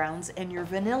greens, your browns, and your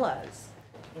vanillas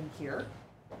in here.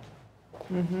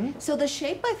 Mm-hmm. So the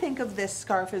shape, I think, of this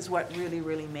scarf is what really,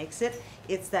 really makes it.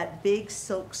 It's that big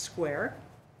silk square.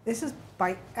 This is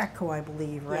by Echo, I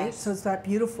believe, right? Yes. So it's that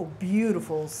beautiful,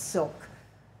 beautiful silk.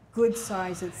 Good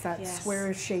size. It's that Yes.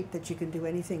 square shape that you can do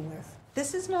anything with.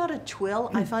 This is not a twill.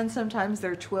 I find sometimes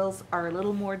their twills are a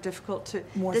little more difficult to...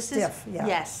 More this stiff, is, yeah.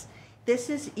 Yes. This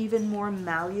is even more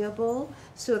malleable,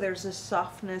 so there's a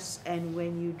softness, and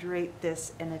when you drape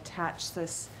this and attach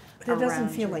this But it doesn't around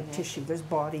feel your like neck, tissue. There's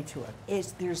body to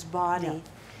it. there's body. Yeah.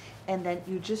 And then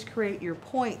you just create your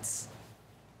points.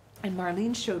 And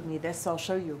Marlene showed me this, so I'll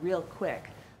show you real quick.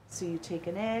 So you take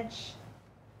an edge,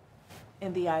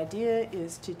 and the idea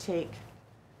is to take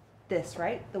this,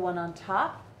 right? The one on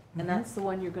top, and Mhm. that's the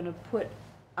one you're gonna put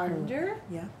under.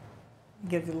 Yeah.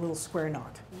 Give it a little square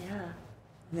knot. Yeah.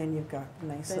 And then you've got a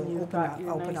nice Then little you've got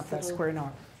your open nice up that little square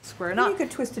knot. Square And knot. you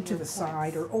could twist it to Your the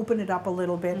side or points. open it up a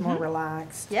little bit, more Mhm.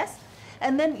 relaxed. Yes.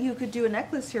 And then you could do a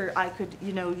necklace here. I could,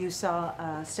 you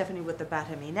saw Stephanie with the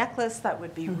Batami necklace. That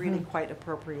would be really quite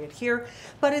appropriate here.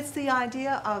 But it's the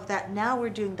idea of that now we're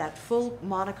doing that full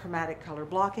monochromatic color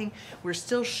blocking. We're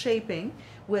still shaping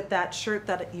with that shirt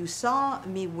that you saw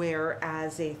me wear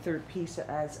as a third piece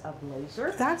as a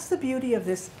blazer. That's the beauty of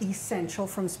this essential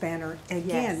from Spanner. Again,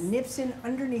 Yes. nips in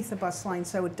underneath the bust line,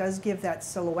 so it does give that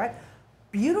silhouette.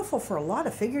 Beautiful for a lot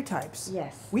of figure types.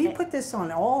 Yes. We And- put this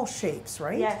on all shapes,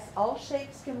 right? Yes, all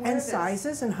shapes can wear And this.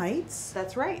 sizes and heights.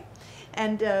 That's right.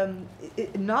 And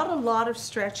not a lot of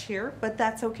stretch here, but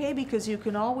that's okay because you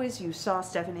can always, you saw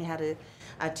Stephanie had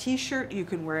a t-shirt, you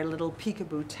can wear a little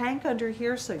peekaboo tank under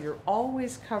here, so you're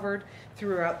always covered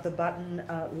throughout the button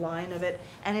line of it.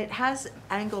 And it has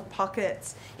angled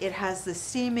pockets, it has the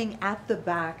seaming at the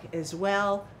back as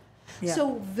well. Yeah.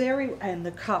 So and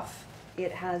the cuff,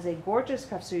 it has a gorgeous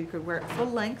cuff, so you could wear it full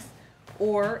length,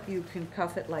 or you can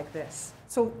cuff it like this.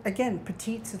 So again,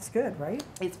 petites, it's good, right?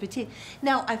 It's petite.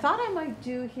 Now, I thought I might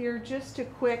do here just a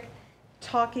quick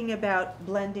talking about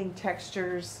blending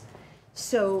textures.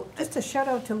 So, Just a shout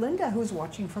out to Linda, who's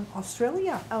watching from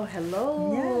Australia. oh,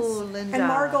 hello, Yes. Linda. And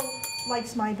Margot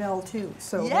likes my bell too.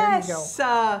 So Yes, there you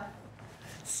go.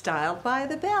 Styled by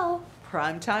the Bell,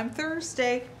 Primetime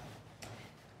Thursday.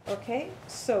 Okay,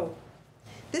 so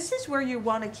this is where you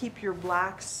want to keep your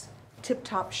blacks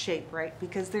tip-top shape, right?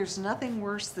 Because there's nothing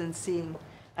worse than seeing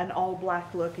an all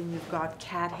black look and you've got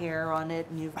cat hair on it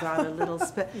and you've got a little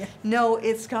Yeah. No,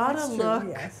 it's got That's to true, look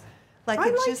yes. like I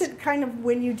it liked just. it kind of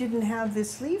when you didn't have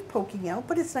this sleeve poking out,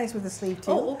 but it's nice with the sleeve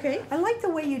too. Oh, okay. I like the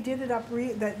way you did it up,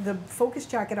 the focus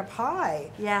jacket up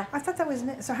high. Yeah. I thought that was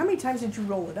so how many times did you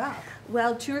roll it up?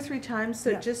 Well, 2 or 3 times,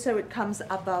 so Yeah. just so it comes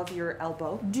above your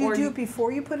elbow. Do you Or do it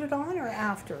before you put it on or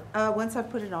after? Once I've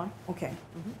put it on. Okay.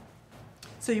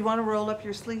 So you want to roll up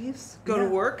your sleeves, go to Yeah.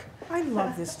 work. I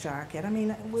love this jacket. I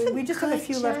mean, It's a we just have a good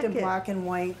few left in jacket. black and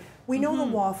white. We know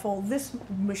the waffle. This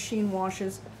machine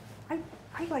washes.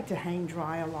 I like to hang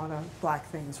dry a lot of black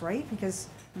things, right? Because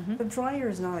the dryer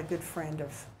is not a good friend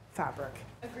of fabric.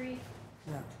 Agreed.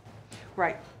 Yeah.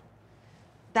 Right.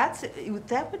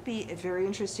 That would be very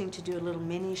interesting to do a little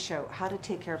mini show, how to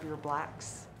take care of your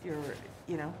blacks,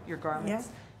 your garments.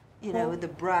 You know, Well- the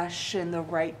brush and the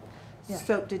right Yeah.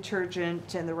 soap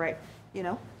detergent and the right,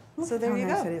 Look So at there how you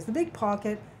nice go. it is. The big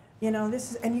pocket,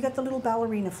 this is, and you got the little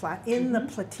ballerina flat in the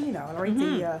platina, right?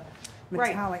 The Right.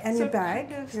 metallic, and So your bag,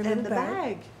 kind of- your and little the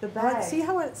bag. The I bag. like- see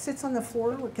how it sits on the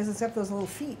floor because it's got those little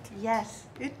feet. Yes,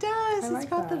 it does. I It's like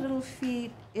got the that. little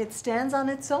feet. It stands on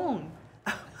its own.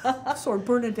 So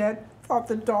Bernadette thought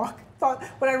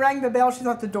when I rang the bell, she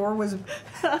thought the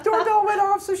doorbell went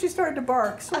off, so she started to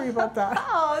bark. Sorry about that.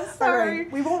 Oh, All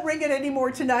right, we won't ring it anymore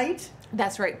tonight.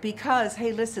 That's right, because,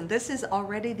 hey, listen, this is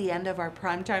already the end of our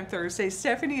Primetime Thursday.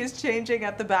 Stephanie is changing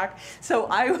at the back, so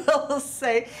I will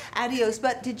say adios.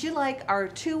 But did you like our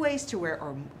 2 ways to wear,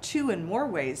 or 2 and more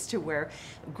ways to wear?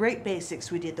 Great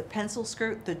basics. We did the pencil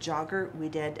skirt, the jogger, we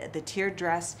did the tiered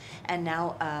dress, and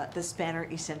now the Spanner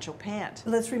Essential Pant.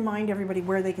 Let's remind everybody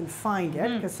where they can find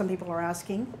it, because some people are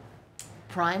asking.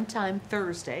 Primetime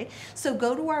Thursday. So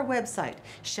go to our website,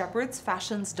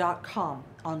 shepherdsfashions.com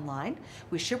online.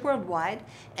 We ship worldwide,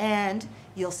 and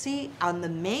you'll see on the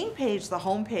main page, the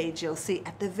home page, you'll see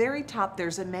at the very top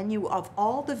there's a menu of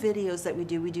all the videos that we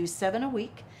do. We do 7 a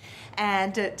week,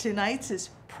 and tonight's is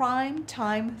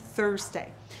Primetime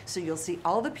Thursday. So you'll see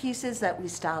all the pieces that we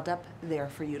styled up there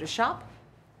for you to shop.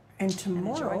 And Enjoy.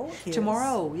 tomorrow is...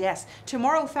 Tomorrow, yes.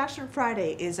 Tomorrow, Fashion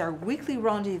Friday, is our weekly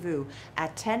rendezvous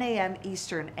at 10 a.m.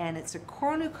 Eastern, and it's a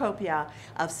cornucopia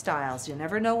of styles. You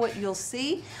never know what you'll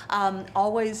see.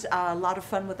 Always a lot of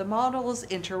fun with the models,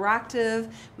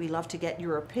 interactive. We love to get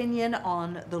your opinion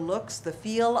on the looks, the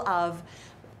feel of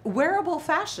wearable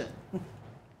fashion.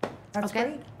 That's Okay.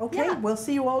 great. Okay, Yeah. we'll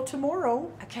see you all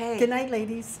tomorrow. Okay. Good night,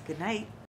 ladies. Good night.